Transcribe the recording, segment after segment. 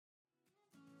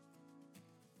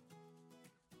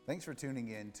Thanks for tuning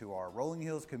in to our Rolling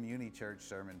Hills Community Church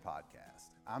Sermon Podcast.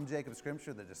 I'm Jacob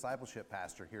Scrimshire, the discipleship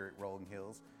pastor here at Rolling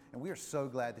Hills, and we are so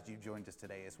glad that you've joined us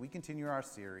today as we continue our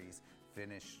series,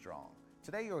 Finish Strong.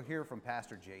 Today you'll hear from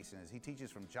Pastor Jason as he teaches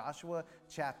from Joshua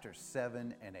chapter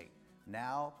 7 and 8.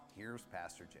 Now, here's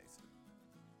Pastor Jason.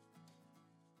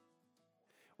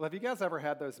 Well, have you guys ever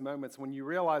had those moments when you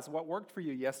realize what worked for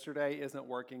you yesterday isn't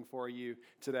working for you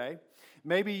today?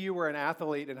 Maybe you were an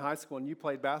athlete in high school and you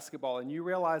played basketball and you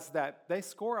realize that they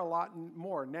score a lot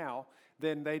more now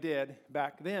than they did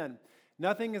back then.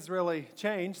 Nothing has really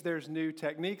changed. There's new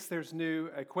techniques, there's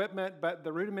new equipment, but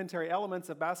the rudimentary elements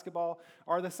of basketball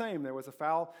are the same. There was a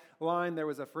foul line, there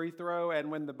was a free throw,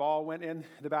 and when the ball went in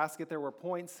the basket, there were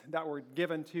points that were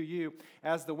given to you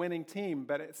as the winning team.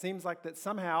 But it seems like that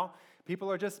somehow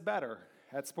people are just better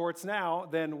at sports now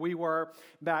than we were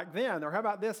back then. Or how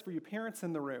about this for you parents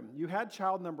in the room? You had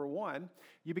child number one,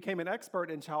 you became an expert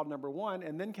in child number one,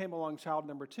 and then came along child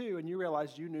number two, and you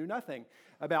realized you knew nothing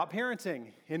about parenting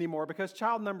anymore because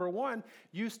child number one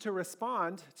used to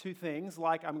respond to things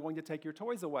like, I'm going to take your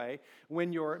toys away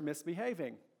when you're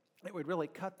misbehaving. It would really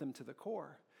cut them to the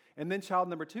core. And then child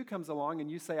number two comes along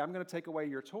and you say, I'm going to take away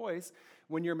your toys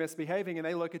when you're misbehaving. And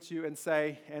they look at you and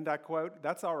say, and I quote,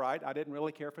 that's all right, I didn't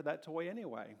really care for that toy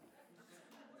anyway.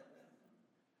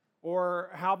 Or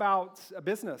how about a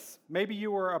business? Maybe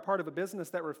you were a part of a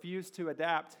business that refused to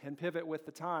adapt and pivot with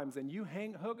the times, and you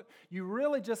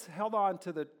really just held on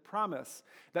to the promise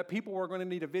that people were going to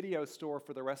need a video store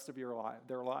for the rest of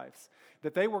their lives,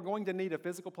 that they were going to need a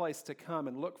physical place to come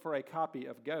and look for a copy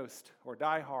of Ghost or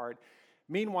Die Hard.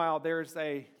 Meanwhile, there's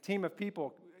a team of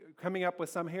people coming up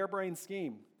with some harebrained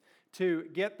scheme to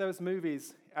get those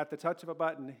movies at the touch of a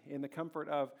button in the comfort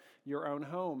of your own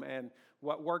home. And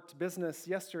what worked business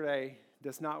yesterday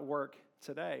does not work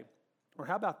today. Or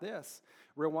how about this?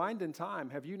 Rewind in time.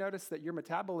 Have you noticed that your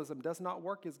metabolism does not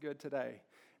work as good today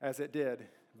as it did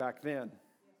back then?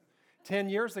 10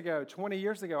 years ago, 20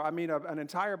 years ago, an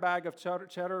entire bag of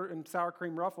cheddar and sour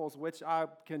cream Ruffles, which I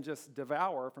can just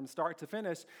devour from start to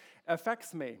finish,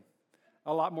 affects me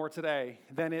a lot more today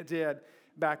than it did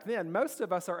back then. Most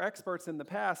of us are experts in the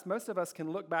past. Most of us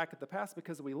can look back at the past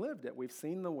because we lived it. We've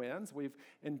seen the wins. We've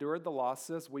endured the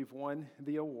losses. We've won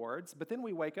the awards. But then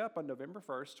we wake up on November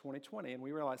 1st, 2020, and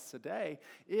we realize today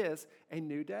is a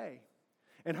new day.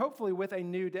 And hopefully with a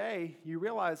new day, you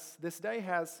realize this day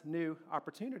has new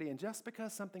opportunity. And just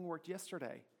because something worked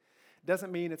yesterday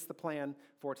doesn't mean it's the plan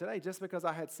for today. Just because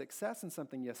I had success in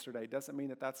something yesterday doesn't mean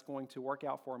that that's going to work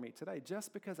out for me today.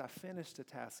 Just because I finished a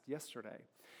task yesterday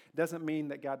doesn't mean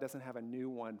that God doesn't have a new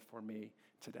one for me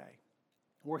today.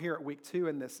 We're here at week 2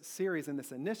 in this series, in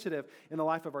this initiative in the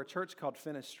life of our church called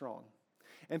Finish Strong.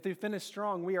 And through Finish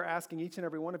Strong, we are asking each and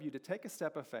every one of you to take a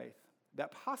step of faith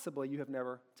that possibly you have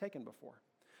never taken before.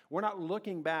 We're not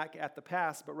looking back at the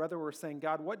past, but rather we're saying,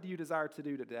 God, what do you desire to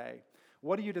do today?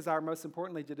 What do you desire most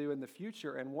importantly to do in the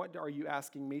future? And what are you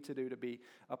asking me to do to be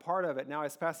a part of it? Now,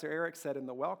 as Pastor Eric said in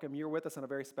the welcome, you're with us on a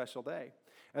very special day.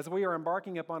 As we are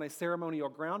embarking upon a ceremonial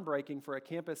groundbreaking for a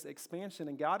campus expansion,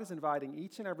 and God is inviting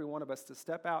each and every one of us to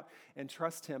step out and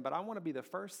trust Him. But I want to be the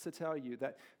first to tell you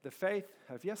that the faith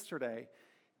of yesterday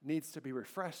needs to be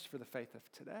refreshed for the faith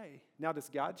of today. Now, does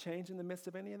God change in the midst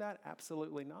of any of that?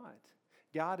 Absolutely not.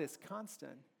 God is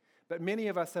constant. But many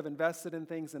of us have invested in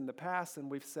things in the past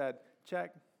and we've said,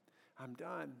 check, I'm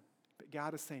done. But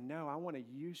God is saying, no, I want to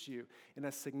use you in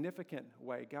a significant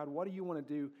way. God, what do you want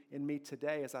to do in me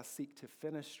today as I seek to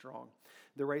finish strong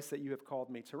the race that you have called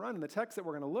me to run? And the text that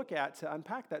we're going to look at to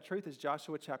unpack that truth is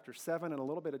Joshua chapter 7 and a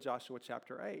little bit of Joshua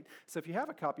chapter 8. So if you have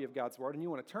a copy of God's Word and you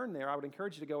want to turn there, I would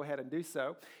encourage you to go ahead and do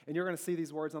so. And you're going to see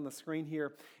these words on the screen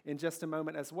here in just a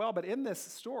moment as well. But in this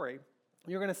story,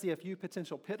 you're going to see a few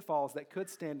potential pitfalls that could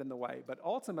stand in the way, but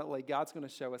ultimately God's going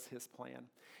to show us His plan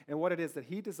and what it is that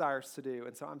He desires to do.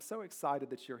 And so I'm so excited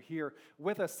that you're here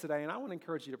with us today, and I want to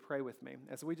encourage you to pray with me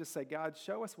as we just say, God,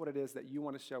 show us what it is that you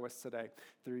want to show us today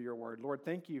through your word. Lord,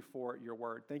 thank you for your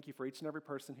word. Thank you for each and every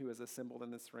person who is assembled in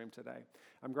this room today.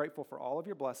 I'm grateful for all of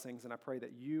your blessings, and I pray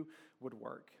that you would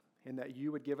work and that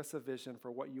you would give us a vision for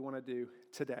what you want to do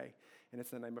today. And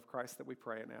it's in the name of Christ that we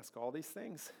pray and ask all these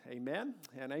things. Amen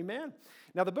and amen.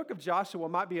 Now, the book of Joshua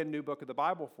might be a new book of the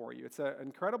Bible for you. It's an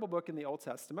incredible book in the Old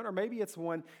Testament, or maybe it's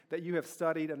one that you have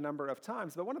studied a number of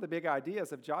times. But one of the big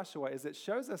ideas of Joshua is it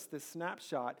shows us this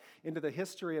snapshot into the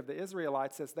history of the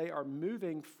Israelites as they are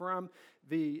moving from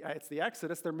it's the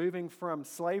Exodus. They're moving from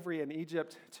slavery in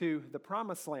Egypt to the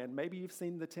Promised Land. Maybe you've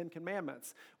seen the Ten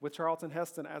Commandments with Charlton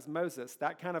Heston as Moses.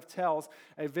 That kind of tells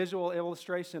a visual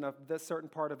illustration of this certain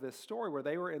part of this story. story where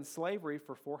they were in slavery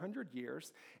for 400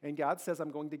 years, and God says, I'm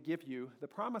going to give you the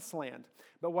promised land.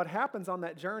 But what happens on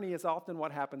that journey is often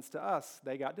what happens to us.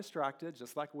 They got distracted,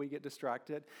 just like we get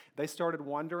distracted. They started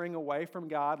wandering away from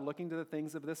God, looking to the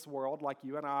things of this world, like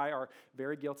you and I are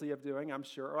very guilty of doing, I'm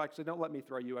sure. Or actually, don't let me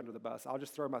throw you under the bus. I'll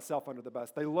just throw myself under the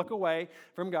bus. They look away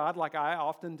from God, like I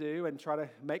often do, and try to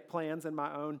make plans in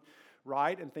my own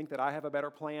right and think that I have a better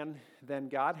plan than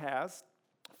God has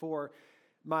for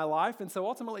my life. And so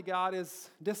ultimately God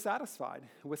is dissatisfied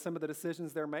with some of the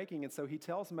decisions they're making. And so he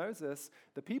tells Moses,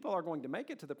 the people are going to make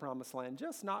it to the promised land,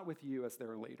 just not with you as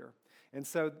their leader. And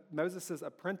so Moses'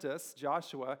 apprentice,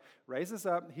 Joshua, raises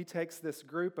up. He takes this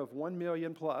group of 1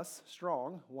 million plus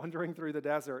strong, wandering through the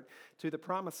desert to the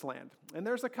promised land. And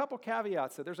there's a couple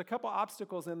caveats. There's a couple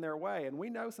obstacles in their way. And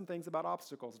we know some things about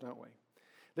obstacles, don't we?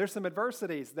 There's some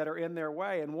adversities that are in their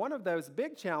way, and one of those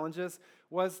big challenges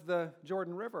was the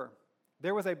Jordan River.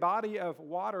 There was a body of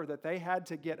water that they had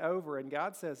to get over, and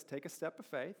God says, take a step of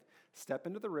faith, step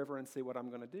into the river and see what I'm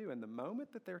going to do. And the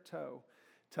moment that their toe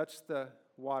touched the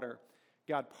water,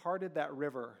 God parted that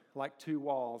river like two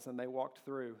walls, and they walked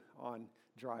through on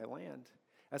dry land.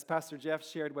 As Pastor Jeff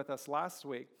shared with us last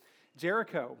week,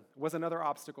 Jericho was another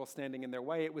obstacle standing in their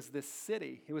way. It was this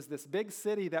city. It was this big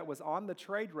city that was on the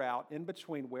trade route in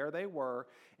between where they were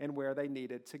and where they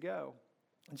needed to go.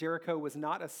 Jericho was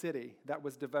not a city that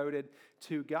was devoted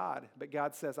to God, but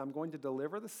God says, I'm going to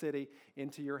deliver the city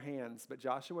into your hands. But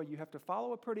Joshua, you have to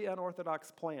follow a pretty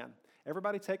unorthodox plan.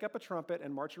 Everybody take up a trumpet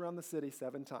and march around the city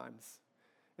 7 times.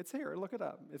 It's here. Look it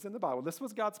up. It's in the Bible. This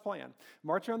was God's plan.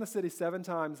 March around the city 7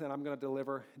 times, and I'm going to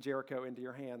deliver Jericho into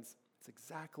your hands. It's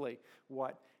exactly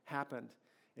what happened.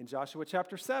 In Joshua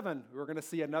chapter 7, we're going to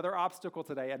see another obstacle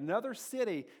today, another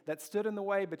city that stood in the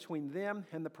way between them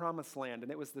and the promised land,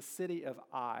 and it was the city of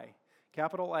Ai,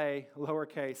 capital A,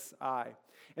 lowercase I.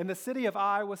 And the city of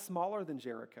Ai was smaller than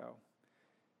Jericho.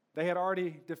 They had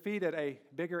already defeated a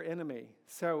bigger enemy,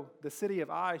 so the city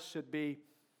of Ai should be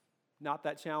not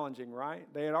that challenging,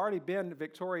 right? They had already been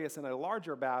victorious in a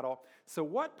larger battle. So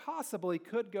what possibly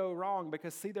could go wrong?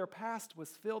 Because, see, their past was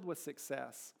filled with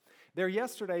success. Their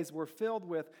yesterdays were filled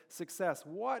with success.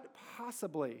 What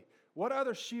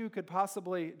other shoe could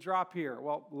possibly drop here?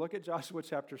 Well, look at Joshua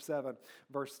chapter 7,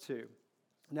 verse 2.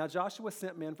 Now Joshua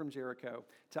sent men from Jericho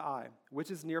to Ai, which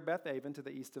is near Beth-aven to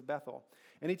the east of Bethel.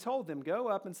 And he told them, go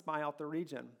up and spy out the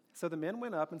region. So the men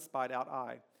went up and spied out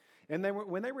Ai. And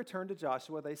when they returned to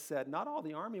Joshua, they said, not all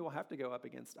the army will have to go up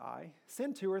against Ai.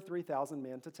 Send 2,000 or 3,000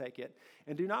 men to take it,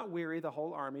 and do not weary the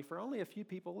whole army, for only a few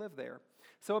people live there.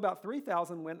 So about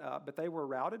 3,000 went up, but they were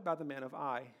routed by the men of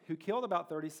Ai, who killed about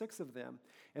 36 of them.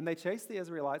 And they chased the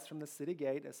Israelites from the city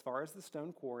gate as far as the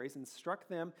stone quarries and struck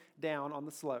them down on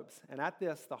the slopes. And at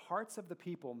this, the hearts of the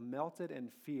people melted in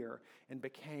fear and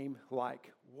became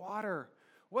like water.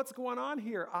 What's going on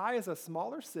here? Ai is a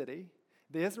smaller city.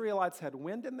 The Israelites had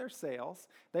wind in their sails.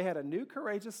 They had a new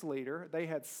courageous leader. They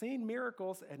had seen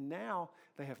miracles, and now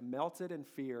they have melted in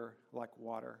fear like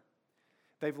water.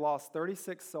 They've lost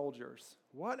 36 soldiers.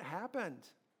 What happened?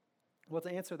 Well, to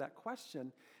answer that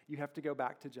question, you have to go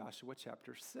back to Joshua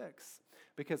chapter 6,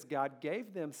 because God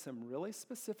gave them some really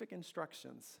specific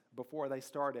instructions before they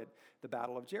started the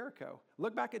Battle of Jericho.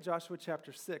 Look back at Joshua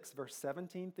chapter 6, verse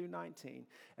 17 through 19.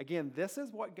 Again, this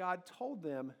is what God told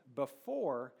them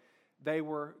before they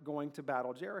were going to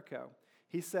battle Jericho.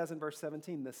 He says in verse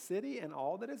 17, the city and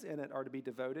all that is in it are to be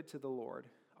devoted to the Lord.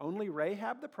 Only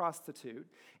Rahab the prostitute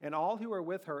and all who are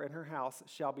with her in her house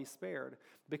shall be spared,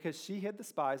 because she hid the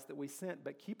spies that we sent.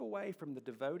 But keep away from the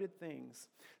devoted things,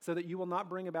 so that you will not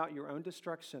bring about your own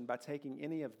destruction by taking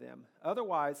any of them.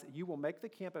 Otherwise, you will make the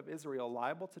camp of Israel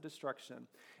liable to destruction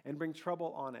and bring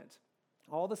trouble on it.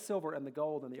 All the silver and the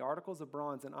gold and the articles of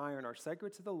bronze and iron are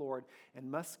sacred to the Lord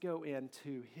and must go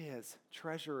into his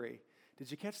treasury.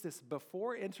 Did you catch this?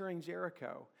 Before entering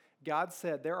Jericho, God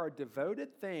said there are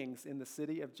devoted things in the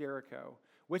city of Jericho,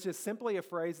 which is simply a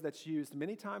phrase that's used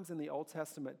many times in the Old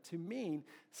Testament to mean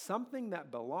something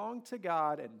that belonged to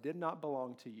God and did not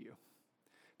belong to you.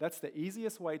 That's the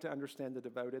easiest way to understand the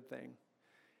devoted thing.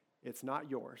 It's not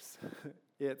yours.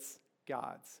 It's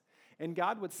God's. And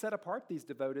God would set apart these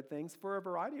devoted things for a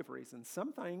variety of reasons.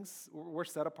 Some things were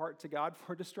set apart to God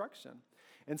for destruction.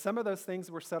 And some of those things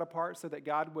were set apart so that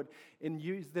God would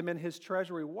use them in his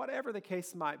treasury, whatever the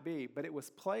case might be. But it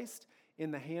was placed in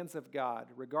the hands of God.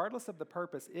 Regardless of the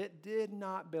purpose, it did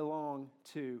not belong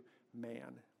to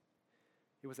man.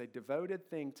 It was a devoted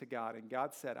thing to God. And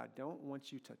God said, I don't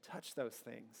want you to touch those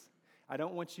things. I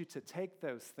don't want you to take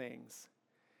those things.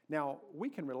 Now, we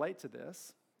can relate to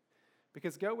this.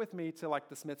 Because go with me to like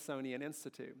the Smithsonian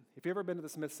Institute. If you've ever been to the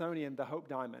Smithsonian, the Hope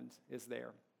Diamond is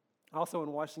there. Also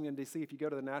in Washington, D.C., if you go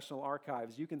to the National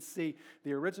Archives, you can see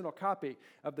the original copy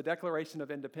of the Declaration of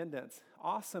Independence.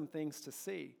 Awesome things to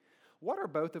see. What are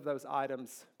both of those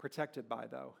items protected by,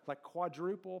 though? Like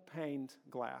quadruple paned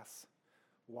glass.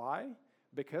 Why?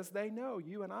 Because they know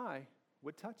you and I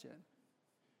would touch it.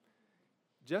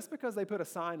 Just because they put a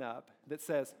sign up that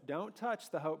says, don't touch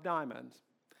the Hope Diamond,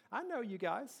 I know you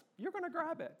guys, you're going to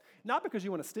grab it. Not because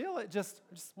you want to steal it, just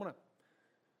want to.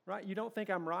 Right? You don't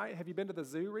think I'm right? Have you been to the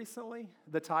zoo recently?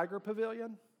 The Tiger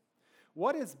Pavilion?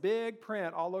 What is big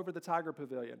print all over the Tiger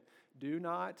Pavilion? Do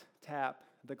not tap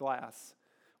the glass.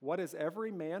 What is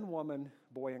every man, woman,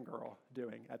 boy, and girl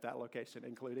doing at that location,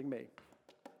 including me?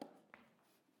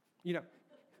 You know,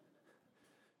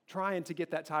 trying to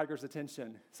get that tiger's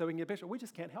attention so we can get a picture. We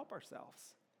just can't help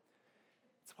ourselves.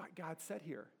 That's what God said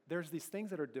here. There's these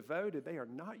things that are devoted. They are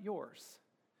not yours.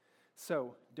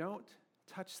 So don't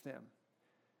touch them.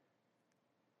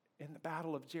 In the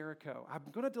battle of Jericho, I'm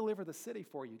going to deliver the city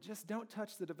for you. Just don't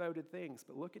touch the devoted things.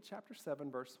 But look at chapter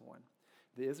 7, verse 1.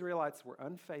 The Israelites were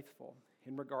unfaithful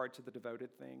in regard to the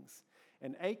devoted things.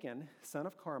 And Achan, son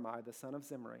of Carmi, the son of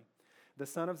Zimri, the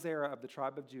son of Zerah of the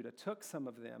tribe of Judah, took some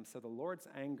of them. So the Lord's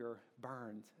anger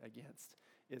burned against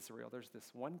Israel. There's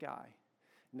this one guy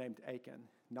named Achan,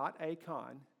 not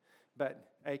Achan,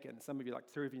 but Achan. Some of you, like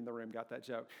 3 of you in the room, got that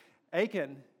joke.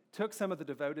 Achan took some of the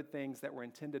devoted things that were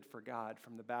intended for God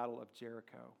from the battle of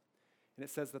Jericho. And it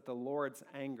says that the Lord's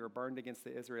anger burned against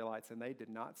the Israelites, and they did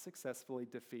not successfully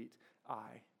defeat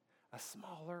Ai, a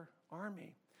smaller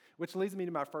army. Which leads me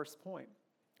to my first point.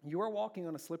 You are walking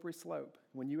on a slippery slope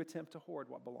when you attempt to hoard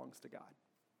what belongs to God.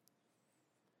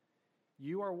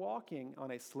 You are walking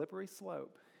on a slippery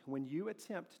slope when you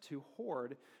attempt to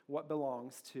hoard what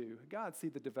belongs to God. See,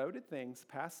 the devoted things,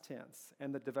 past tense,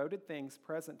 and the devoted things,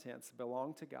 present tense,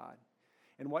 belong to God.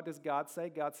 And what does God say?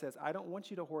 God says, I don't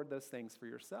want you to hoard those things for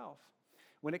yourself.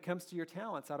 When it comes to your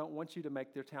talents, I don't want you to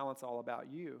make their talents all about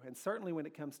you. And certainly when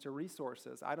it comes to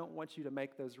resources, I don't want you to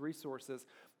make those resources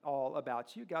all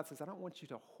about you. God says, I don't want you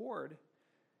to hoard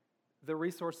the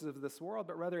resources of this world,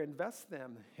 but rather invest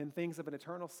them in things of an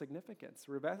eternal significance.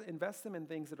 Invest them in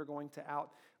things that are going to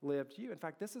outlive you. In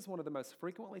fact, this is one of the most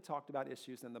frequently talked about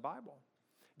issues in the Bible.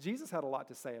 Jesus had a lot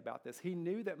to say about this. He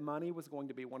knew that money was going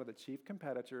to be one of the chief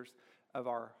competitors of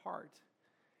our heart.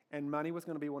 And money was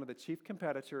going to be one of the chief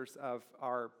competitors of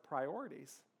our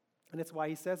priorities. And it's why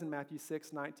he says in Matthew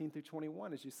 6, 19 through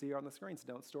 21, as you see on the screens,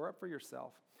 don't store up for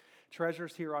yourself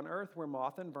treasures here on earth where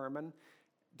moth and vermin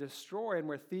destroy and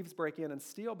where thieves break in and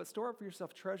steal, but store up for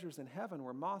yourself treasures in heaven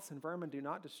where moths and vermin do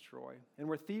not destroy and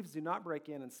where thieves do not break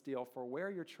in and steal. For where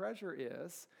your treasure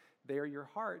is, there your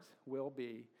heart will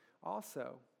be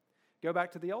also. Go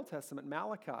back to the Old Testament,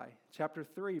 Malachi, chapter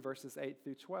 3, verses 8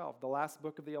 through 12, the last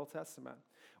book of the Old Testament.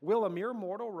 Will a mere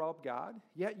mortal rob God?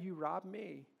 Yet you rob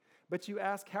me. But you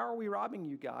ask, how are we robbing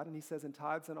you, God? And he says, in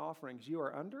tithes and offerings, you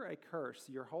are under a curse,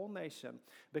 your whole nation,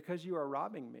 because you are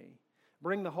robbing me.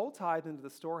 Bring the whole tithe into the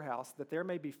storehouse, that there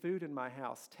may be food in my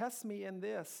house. Test me in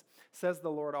this, says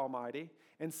the Lord Almighty,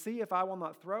 and see if I will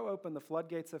not throw open the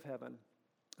floodgates of heaven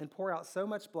and pour out so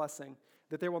much blessing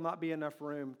that there will not be enough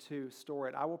room to store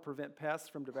it. I will prevent pests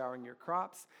from devouring your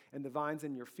crops, and the vines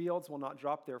in your fields will not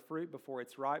drop their fruit before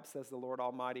it's ripe, says the Lord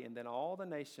Almighty. And then all the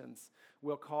nations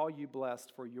will call you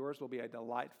blessed, for yours will be a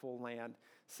delightful land,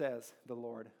 says the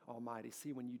Lord Almighty.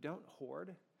 See, when you don't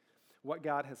hoard what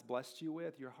God has blessed you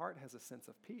with, your heart has a sense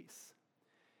of peace.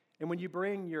 And when you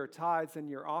bring your tithes and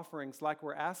your offerings, like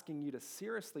we're asking you to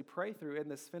seriously pray through in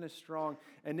this Finish Strong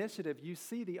initiative, you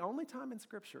see the only time in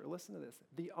Scripture, listen to this,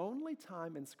 the only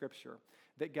time in Scripture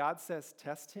that God says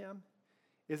test him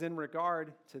is in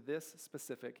regard to this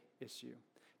specific issue.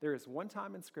 There is one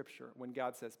time in Scripture when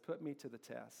God says, put me to the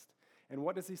test. And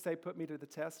what does he say, put me to the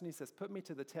test? And he says, put me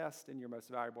to the test in your most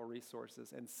valuable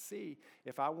resources and see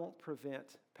if I won't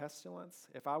prevent pestilence,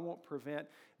 if I won't prevent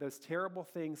those terrible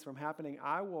things from happening.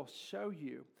 I will show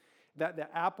you that the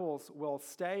apples will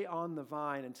stay on the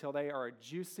vine until they are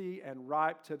juicy and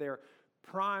ripe to their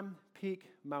prime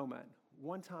peak moment.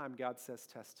 One time God says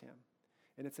test him,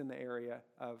 and it's in the area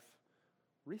of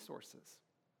resources.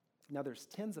 Now there's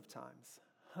tens of times,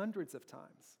 hundreds of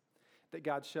times, that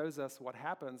God shows us what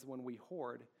happens when we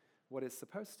hoard what is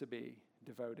supposed to be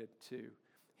devoted to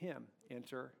him.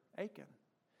 Enter Achan.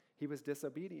 He was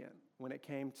disobedient when it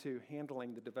came to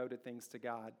handling the devoted things to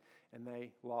God, and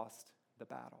they lost the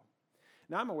battle.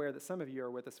 Now, I'm aware that some of you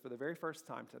are with us for the very first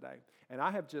time today, and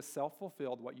I have just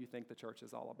self-fulfilled what you think the church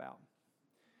is all about.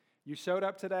 You showed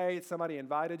up today, somebody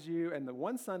invited you, and the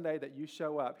one Sunday that you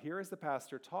show up, here is the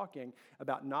pastor talking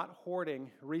about not hoarding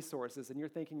resources, and you're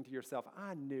thinking to yourself,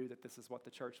 I knew that this is what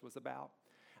the church was about.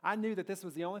 I knew that this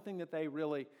was the only thing that they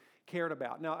really cared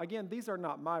about. Now, again, these are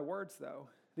not my words, though.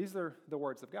 These are the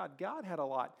words of God. God had a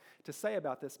lot to say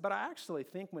about this, but I actually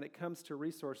think when it comes to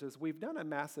resources, we've done a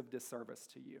massive disservice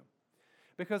to you.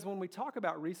 Because when we talk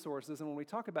about resources and when we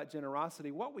talk about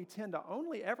generosity, what we tend to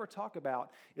only ever talk about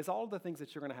is all the things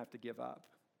that you're going to have to give up.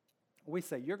 We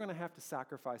say, you're going to have to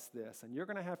sacrifice this, and you're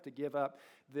going to have to give up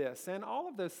this. And all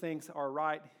of those things are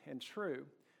right and true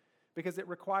because it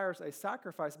requires a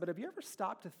sacrifice. But have you ever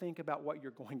stopped to think about what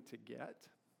you're going to get?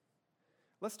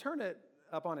 Let's turn it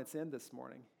up on its end this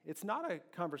morning. It's not a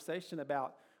conversation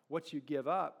about what you give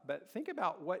up, but think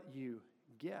about what you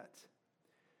get.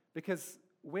 Because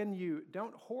when you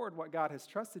don't hoard what God has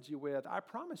trusted you with, I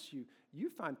promise you, you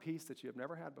find peace that you have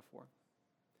never had before.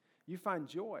 You find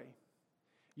joy.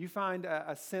 You find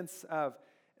a sense of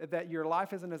that your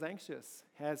life isn't as anxious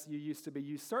as you used to be.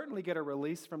 You certainly get a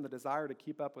release from the desire to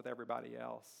keep up with everybody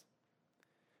else,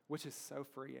 which is so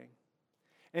freeing.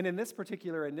 And in this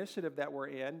particular initiative that we're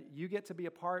in, you get to be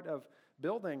a part of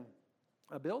building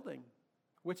a building,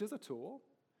 which is a tool.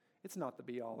 It's not the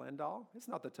be-all, end-all. It's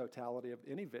not the totality of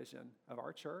any vision of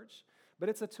our church, but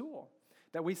it's a tool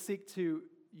that we seek to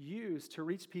use to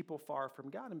reach people far from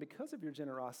God. And because of your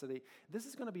generosity, this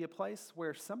is going to be a place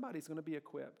where somebody's going to be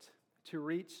equipped to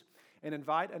reach and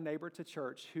invite a neighbor to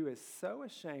church who is so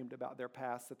ashamed about their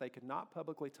past that they could not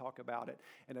publicly talk about it.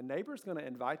 And a neighbor is going to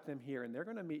invite them here, and they're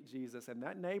going to meet Jesus, and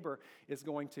that neighbor is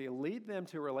going to lead them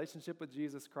to a relationship with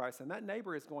Jesus Christ, and that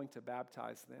neighbor is going to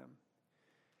baptize them.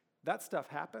 That stuff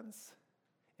happens.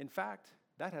 In fact,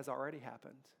 that has already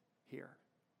happened here.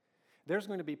 There's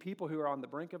going to be people who are on the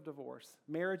brink of divorce,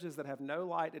 marriages that have no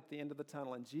light at the end of the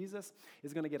tunnel, and Jesus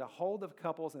is going to get a hold of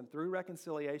couples, and through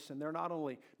reconciliation, they're not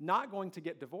only not going to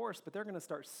get divorced, but they're going to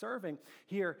start serving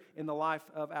here in the life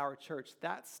of our church.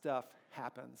 That stuff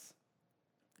happens.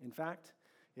 In fact,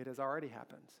 it has already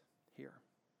happened here.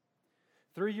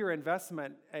 Through your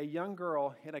investment, a young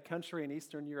girl in a country in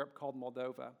Eastern Europe called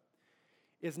Moldova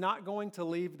is not going to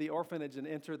leave the orphanage and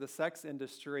enter the sex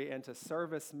industry and to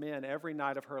service men every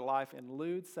night of her life in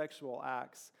lewd sexual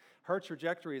acts. Her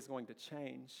trajectory is going to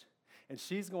change, and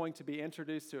she's going to be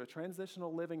introduced to a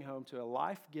transitional living home, to a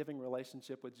life-giving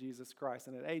relationship with Jesus Christ.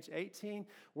 And at age 18,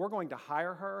 we're going to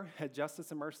hire her at Justice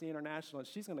and Mercy International, and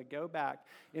she's going to go back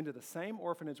into the same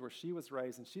orphanage where she was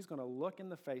raised, and she's going to look in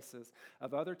the faces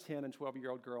of other 10 and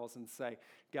 12-year-old girls and say,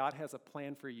 God has a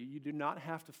plan for you. You do not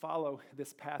have to follow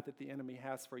this path that the enemy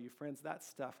has for you. Friends, that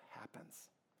stuff happens.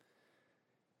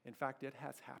 In fact, it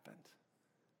has happened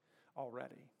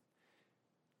already.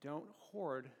 Don't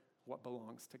hoard what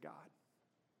belongs to God.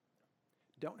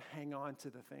 Don't hang on to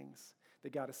the things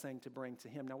that God is saying to bring to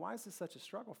Him. Now, why is this such a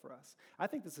struggle for us? I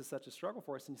think this is such a struggle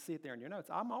for us, and you see it there in your notes.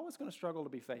 I'm always going to struggle to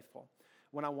be faithful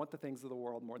when I want the things of the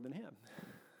world more than Him.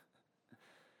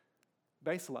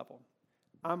 Base level.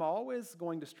 I'm always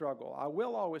going to struggle. I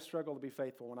will always struggle to be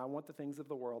faithful when I want the things of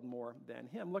the world more than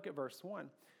Him. Look at verse 1.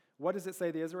 What does it say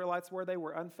the Israelites were? They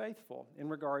were unfaithful in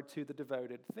regard to the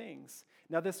devoted things.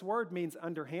 Now, this word means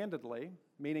underhandedly,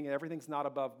 meaning everything's not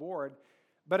above board.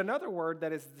 But another word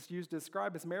that is used to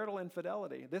describe is marital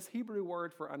infidelity. This Hebrew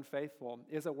word for unfaithful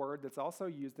is a word that's also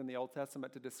used in the Old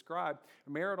Testament to describe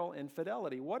marital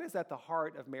infidelity. What is at the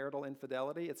heart of marital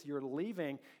infidelity? It's you're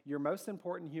leaving your most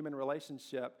important human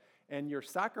relationship and you're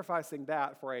sacrificing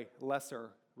that for a lesser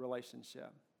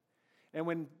relationship. And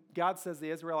when God says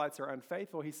the Israelites are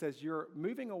unfaithful, He says you're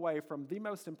moving away from the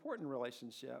most important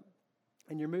relationship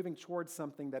and you're moving towards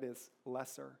something that is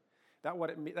lesser.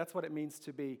 That's what it means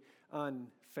to be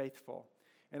unfaithful.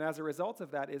 And as a result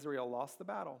of that, Israel lost the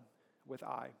battle with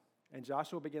Ai. And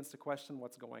Joshua begins to question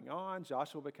what's going on.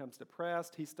 Joshua becomes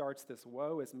depressed. He starts this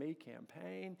woe is me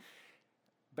campaign.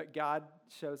 But God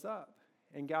shows up.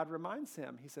 And God reminds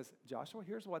him, He says, Joshua,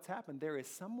 here's what's happened. There is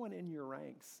someone in your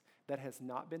ranks that has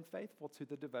not been faithful to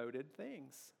the devoted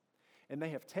things. And they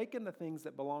have taken the things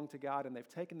that belong to God and they've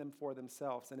taken them for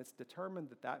themselves. And it's determined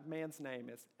that that man's name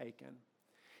is Achan.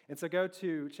 And so go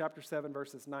to chapter 7,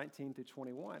 verses 19 through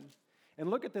 21, and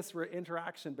look at this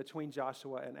interaction between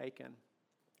Joshua and Achan.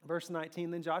 Verse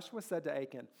 19, then Joshua said to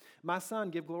Achan, my son,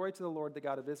 give glory to the Lord, the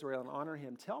God of Israel, and honor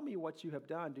Him. Tell me what you have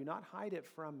done. Do not hide it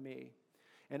from me.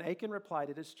 And Achan replied,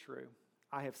 it is true.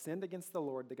 I have sinned against the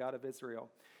Lord, the God of Israel.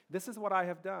 This is what I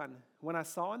have done. When I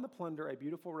saw in the plunder a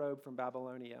beautiful robe from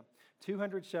Babylonia,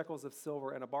 200 shekels of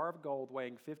silver and a bar of gold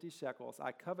weighing 50 shekels,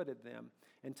 I coveted them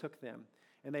and took them.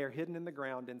 And they are hidden in the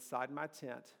ground inside my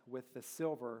tent with the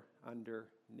silver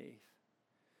underneath.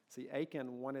 See,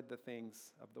 Achan wanted the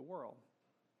things of the world.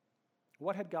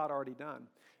 What had God already done?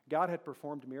 God had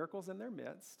performed miracles in their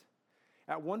midst.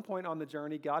 At one point on the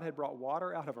journey, God had brought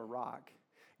water out of a rock.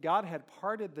 God had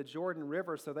parted the Jordan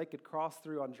River so they could cross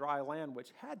through on dry land, which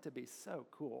had to be so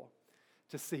cool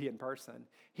to see in person.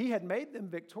 He had made them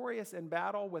victorious in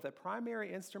battle with a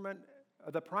primary instrument,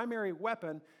 the primary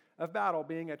weapon of battle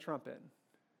being a trumpet.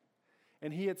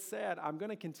 And he had said, I'm going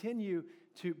to continue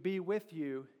to be with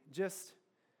you. Just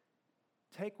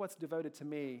take what's devoted to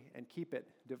me and keep it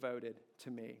devoted to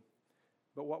me.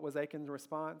 But what was Achan's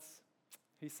response?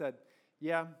 He said,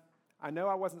 yeah, I know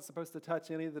I wasn't supposed to touch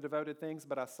any of the devoted things,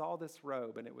 but I saw this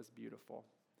robe and it was beautiful.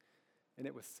 And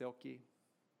it was silky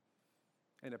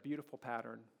and a beautiful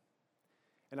pattern.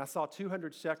 And I saw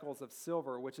 200 shekels of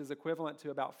silver, which is equivalent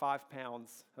to about 5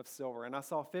 pounds of silver. And I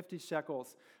saw 50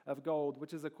 shekels of gold,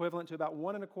 which is equivalent to about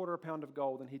 1.25 pounds of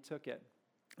gold. And he took it.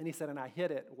 And he said, and I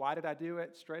hid it. Why did I do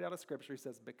it? Straight out of Scripture, he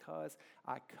says, because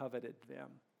I coveted them.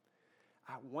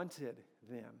 I wanted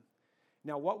them.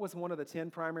 Now, what was one of the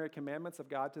 10 primary commandments of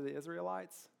God to the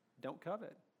Israelites? Don't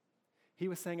covet. He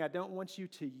was saying, I don't want you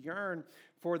to yearn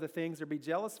for the things or be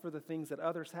jealous for the things that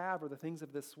others have or the things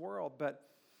of this world. But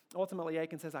ultimately,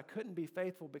 Achan says, I couldn't be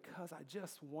faithful because I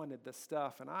just wanted the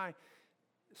stuff. And I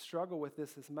struggle with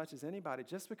this as much as anybody.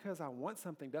 Just because I want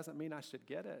something doesn't mean I should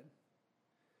get it.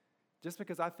 Just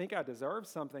because I think I deserve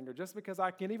something or just because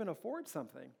I can even afford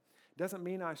something doesn't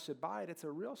mean I should buy it. It's a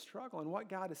real struggle. And what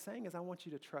God is saying is, I want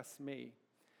you to trust me.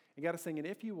 And God is saying, and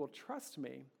if you will trust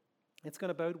me, it's going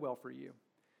to bode well for you.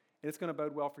 And it's going to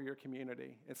bode well for your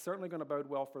community. It's certainly going to bode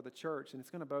well for the church, and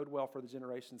it's going to bode well for the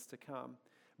generations to come.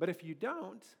 But if you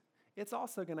don't, it's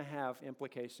also going to have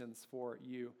implications for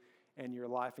you and your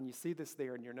life. And you see this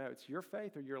there in your notes. Your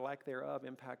faith or your lack thereof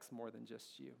impacts more than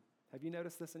just you. Have you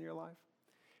noticed this in your life?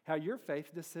 How your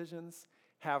faith decisions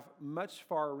have much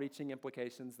far-reaching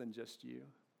implications than just you.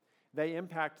 They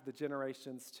impact the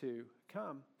generations to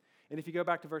come. And if you go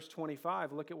back to verse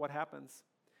 25, look at what happens.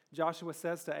 Joshua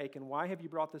says to Achan, why have you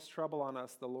brought this trouble on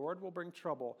us? The Lord will bring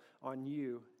trouble on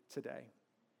you today.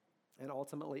 And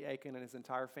ultimately, Achan and his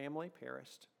entire family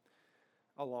perished,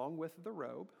 along with the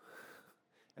robe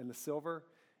and the silver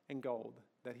and gold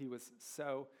that he was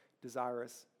so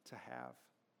desirous to have.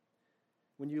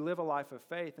 When you live a life of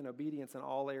faith and obedience in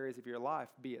all areas of your life,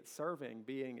 be it serving,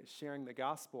 being it sharing the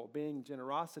gospel, being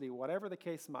generosity, whatever the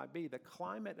case might be, the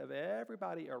climate of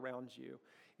everybody around you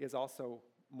is also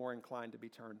more inclined to be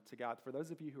turned to God. For those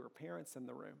of you who are parents in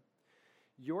the room,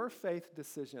 your faith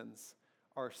decisions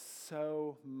are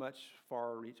so much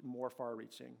more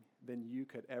far-reaching than you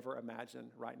could ever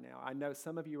imagine right now. I know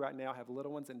some of you right now have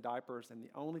little ones in diapers, and the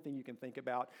only thing you can think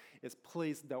about is,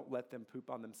 please don't let them poop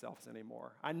on themselves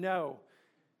anymore. I know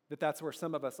that that's where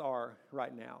some of us are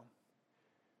right now.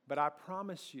 But I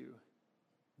promise you,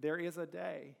 there is a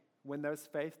day when those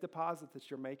faith deposits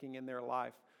that you're making in their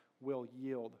life will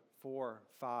yield 4,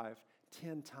 5,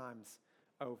 10 times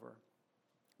over.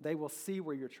 They will see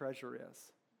where your treasure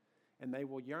is, and they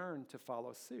will yearn to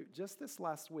follow suit. Just this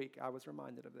last week, I was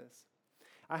reminded of this.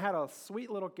 I had a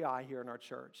sweet little guy here in our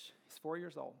church. He's 4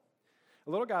 years old. A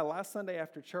little guy last Sunday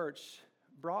after church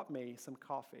brought me some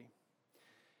coffee.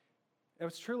 It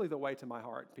was truly the way to my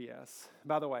heart, P.S.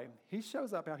 By the way, he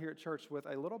shows up out here at church with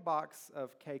a little box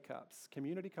of K-Cups,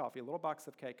 community coffee, a little box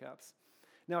of K-Cups.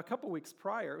 Now, a couple weeks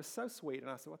prior, it was so sweet, and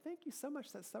I said, well, thank you so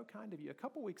much. That's so kind of you. A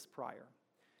couple weeks prior,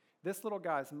 this little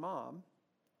guy's mom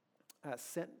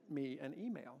sent me an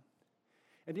email.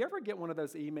 And do you ever get one of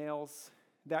those emails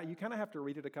that you kind of have to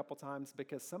read it a couple times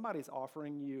because somebody's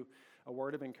offering you a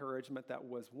word of encouragement that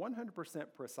was 100%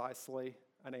 precisely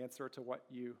an answer to what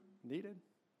you needed?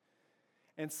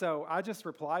 And so I just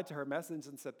replied to her message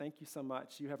and said, thank you so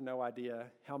much. You have no idea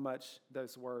how much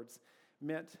those words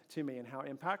meant to me and how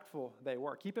impactful they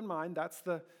were. Keep in mind, that's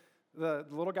the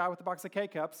little guy with the box of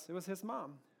K-Cups. It was his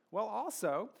mom. Well,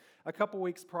 also, a couple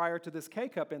weeks prior to this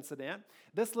K-Cup incident,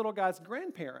 this little guy's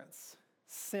grandparents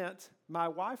sent my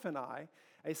wife and I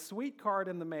a sweet card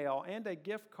in the mail and a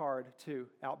gift card to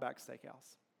Outback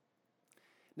Steakhouse.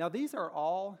 Now, these are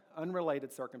all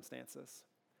unrelated circumstances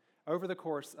over the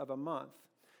course of a month.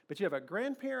 But you have a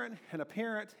grandparent and a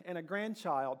parent and a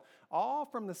grandchild, all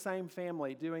from the same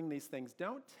family doing these things.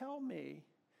 Don't tell me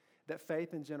that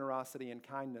faith and generosity and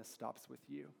kindness stops with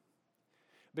you.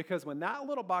 Because when that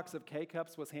little box of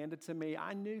K-Cups was handed to me,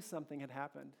 I knew something had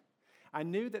happened. I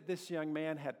knew that this young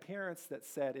man had parents that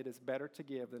said it is better to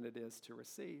give than it is to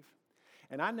receive.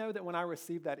 And I know that when I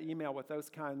received that email with those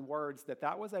kind words,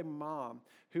 that was a mom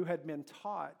who had been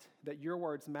taught that your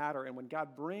words matter. And when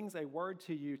God brings a word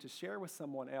to you to share with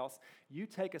someone else, you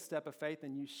take a step of faith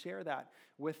and you share that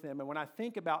with them. And when I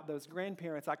think about those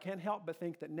grandparents, I can't help but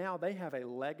think that now they have a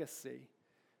legacy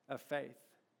of faith,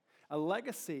 a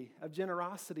legacy of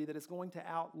generosity that is going to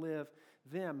outlive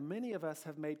them, many of us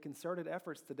have made concerted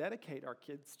efforts to dedicate our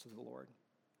kids to the Lord,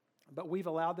 but we've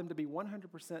allowed them to be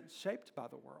 100% shaped by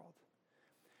the world.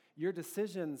 Your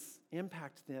decisions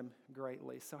impact them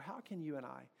greatly. So how can you and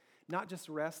I not just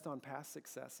rest on past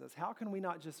successes? How can we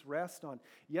not just rest on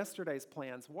yesterday's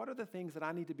plans? What are the things that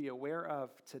I need to be aware of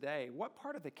today? What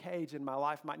part of the cage in my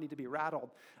life might need to be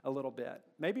rattled a little bit?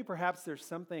 Maybe perhaps there's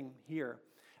something here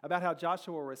about how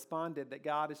Joshua responded that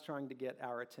God is trying to get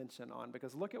our attention on.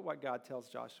 Because look at what God tells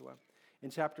Joshua in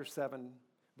chapter 7,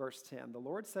 verse 10. The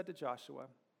Lord said to Joshua,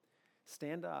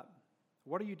 "Stand up.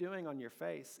 What are you doing on your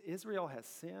face? Israel has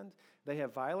sinned. They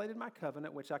have violated my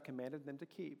covenant, which I commanded them to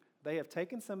keep. They have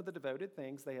taken some of the devoted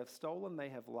things. They have stolen. They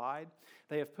have lied.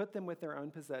 They have put them with their own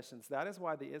possessions. That is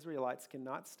why the Israelites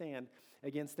cannot stand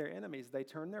against their enemies. They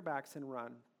turn their backs and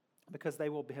run, because they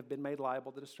will have been made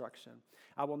liable to destruction.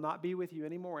 I will not be with you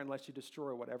anymore unless you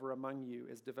destroy whatever among you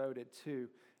is devoted to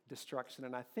destruction."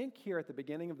 And I think here at the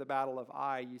beginning of the Battle of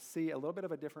Ai, you see a little bit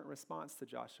of a different response to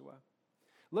Joshua.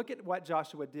 Look at what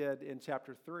Joshua did in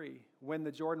chapter 3 when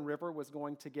the Jordan River was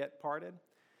going to get parted.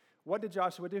 What did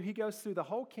Joshua do? He goes through the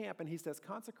whole camp and he says,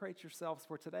 "Consecrate yourselves,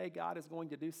 for today God is going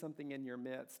to do something in your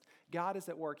midst. God is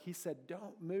at work." He said,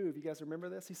 "Don't move." You guys remember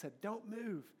this? He said, "Don't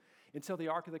move until the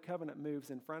Ark of the Covenant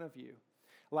moves in front of you."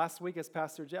 Last week, as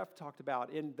Pastor Jeff talked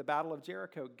about, in the Battle of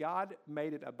Jericho, God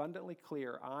made it abundantly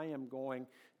clear, "I am going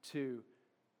to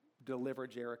deliver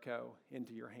Jericho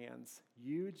into your hands.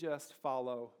 You just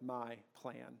follow my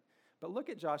plan." But look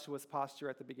at Joshua's posture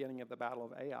at the beginning of the Battle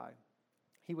of Ai.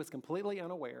 He was completely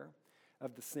unaware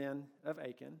of the sin of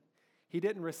Achan. He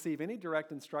didn't receive any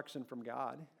direct instruction from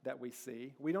God that we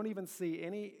see. We don't even see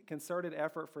any concerted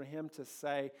effort for him to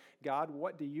say, "God,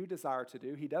 what do you desire to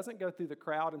do?" He doesn't go through the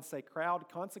crowd and say, "Crowd,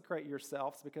 consecrate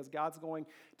yourselves because God's going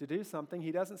to do something."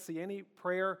 He doesn't see any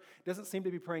prayer, doesn't seem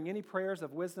to be praying any prayers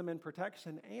of wisdom and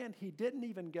protection, and he didn't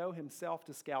even go himself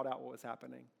to scout out what was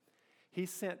happening. He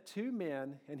sent 2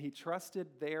 men and he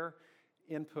trusted their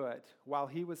input while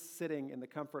he was sitting in the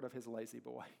comfort of his lazy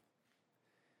boy.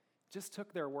 Just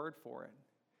took their word for it.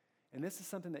 And this is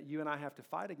something that you and I have to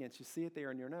fight against. You see it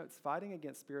there in your notes. Fighting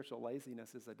against spiritual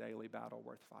laziness is a daily battle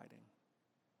worth fighting.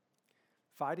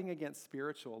 Fighting against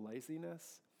spiritual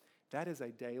laziness, that is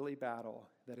a daily battle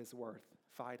that is worth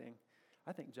fighting.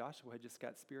 I think Joshua had just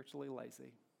got spiritually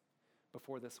lazy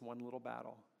before this one little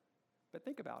battle. But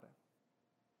think about it.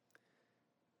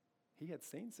 He had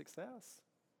seen success.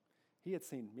 He had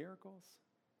seen miracles,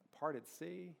 a parted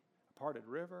sea, a parted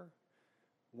river,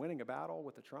 winning a battle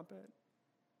with a trumpet.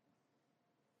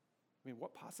 I mean,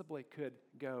 what possibly could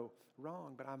go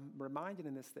wrong? But I'm reminded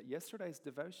in this that yesterday's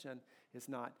devotion is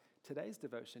not today's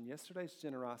devotion. Yesterday's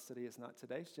generosity is not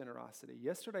today's generosity.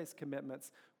 Yesterday's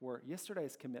commitments were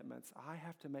yesterday's commitments. I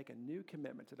have to make a new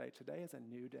commitment today. Today is a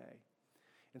new day.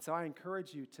 And so I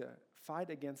encourage you to fight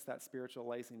against that spiritual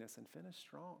laziness and finish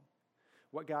strong.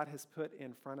 What God has put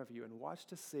in front of you and watch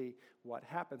to see what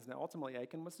happens. Now, ultimately,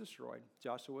 Achan was destroyed.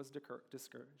 Joshua was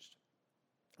discouraged.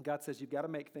 God says, you've got to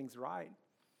make things right.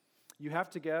 You have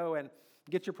to go and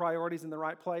get your priorities in the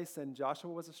right place, and Joshua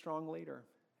was a strong leader,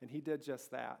 and he did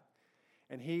just that.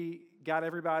 And he got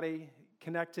everybody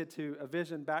connected to a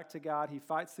vision back to God. He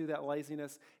fights through that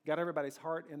laziness, got everybody's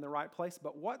heart in the right place.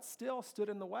 But what still stood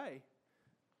in the way?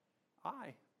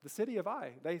 Ai, the city of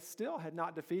Ai. They still had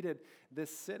not defeated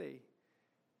this city.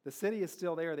 The city is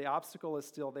still there. The obstacle is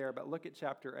still there. But look at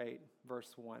chapter 8,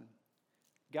 verse 1.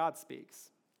 God speaks.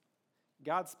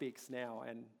 God speaks now,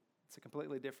 and it's a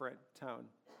completely different tone.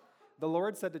 The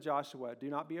Lord said to Joshua, "Do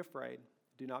not be afraid.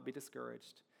 Do not be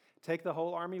discouraged. Take the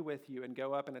whole army with you and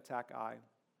go up and attack Ai.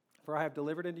 For I have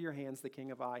delivered into your hands the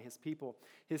king of Ai, his people,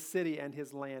 his city, and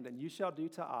his land. And you shall do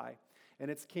to Ai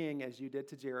and its king as you did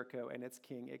to Jericho and its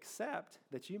king, except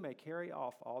that you may carry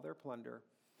off all their plunder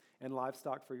and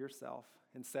livestock for yourself,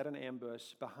 and set an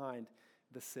ambush behind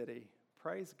the city."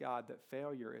 Praise God that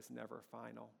failure is never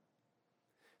final.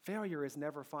 Failure is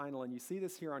never final, and you see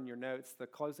this here on your notes, the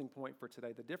closing point for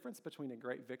today. The difference between a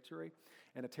great victory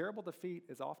and a terrible defeat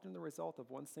is often the result of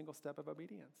one single step of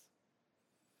obedience.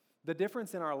 The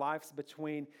difference in our lives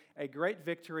between a great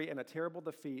victory and a terrible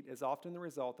defeat is often the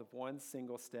result of one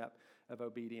single step of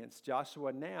obedience.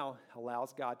 Joshua now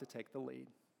allows God to take the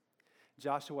lead.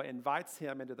 Joshua invites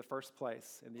him into the first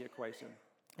place in the equation.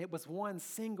 It was one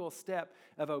single step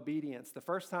of obedience. The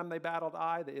first time they battled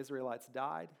Ai, the Israelites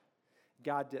died.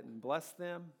 God didn't bless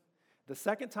them. The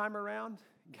second time around,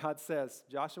 God says,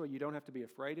 "Joshua, you don't have to be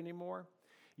afraid anymore.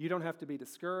 You don't have to be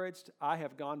discouraged. I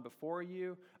have gone before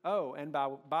you. Oh, and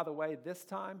by the way, this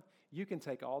time, you can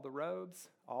take all the robes,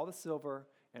 all the silver,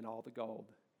 and all the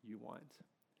gold you want.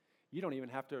 You don't even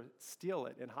have to steal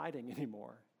it in hiding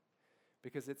anymore.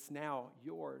 because it's now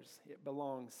yours. It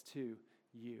belongs to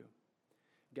you.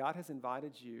 God has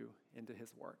invited you into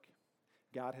his work.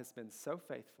 God has been so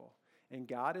faithful, and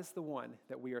God is the one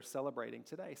that we are celebrating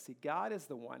today. See, God is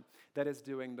the one that is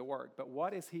doing the work, but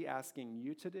what is he asking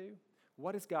you to do?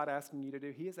 What is God asking you to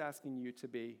do? He is asking you to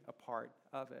be a part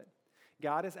of it.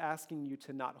 God is asking you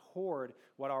to not hoard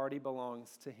what already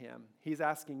belongs to him. He's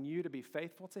asking you to be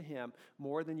faithful to him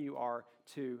more than you are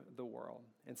to the world.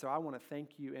 And so I want to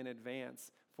thank you in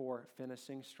advance for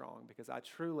finishing strong, because I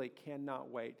truly cannot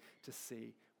wait to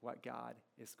see what God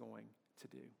is going to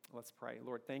do. Let's pray.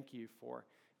 Lord, thank you for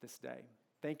this day.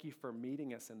 Thank you for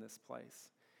meeting us in this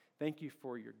place. Thank you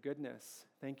for your goodness.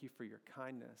 Thank you for your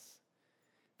kindness.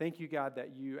 Thank you, God,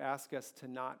 that you ask us to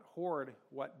not hoard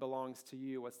what belongs to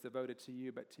you, what's devoted to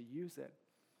you, but to use it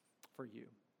for you.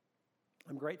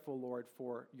 I'm grateful, Lord,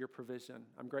 for your provision.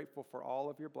 I'm grateful for all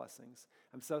of your blessings.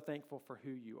 I'm so thankful for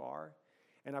who you are.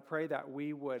 And I pray that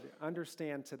we would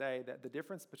understand today that the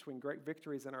difference between great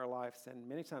victories in our lives and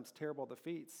many times terrible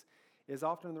defeats is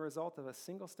often the result of a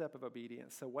single step of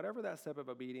obedience. So whatever that step of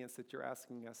obedience that you're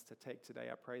asking us to take today,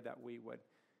 I pray that we would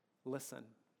listen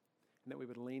and that we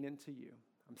would lean into you.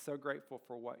 I'm so grateful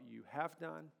for what you have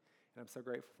done, and I'm so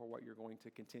grateful for what you're going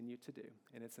to continue to do.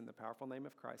 And it's in the powerful name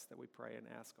of Christ that we pray and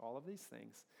ask all of these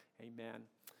things. Amen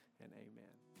and amen.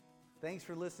 Thanks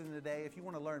for listening today. If you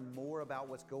want to learn more about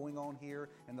what's going on here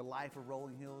in the life of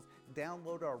Rolling Hills,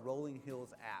 download our Rolling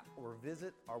Hills app or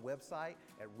visit our website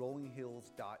at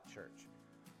rollinghills.church.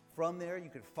 From there, you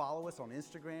can follow us on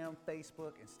Instagram,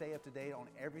 Facebook, and stay up to date on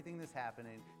everything that's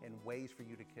happening and ways for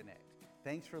you to connect.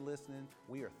 Thanks for listening.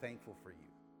 We are thankful for you.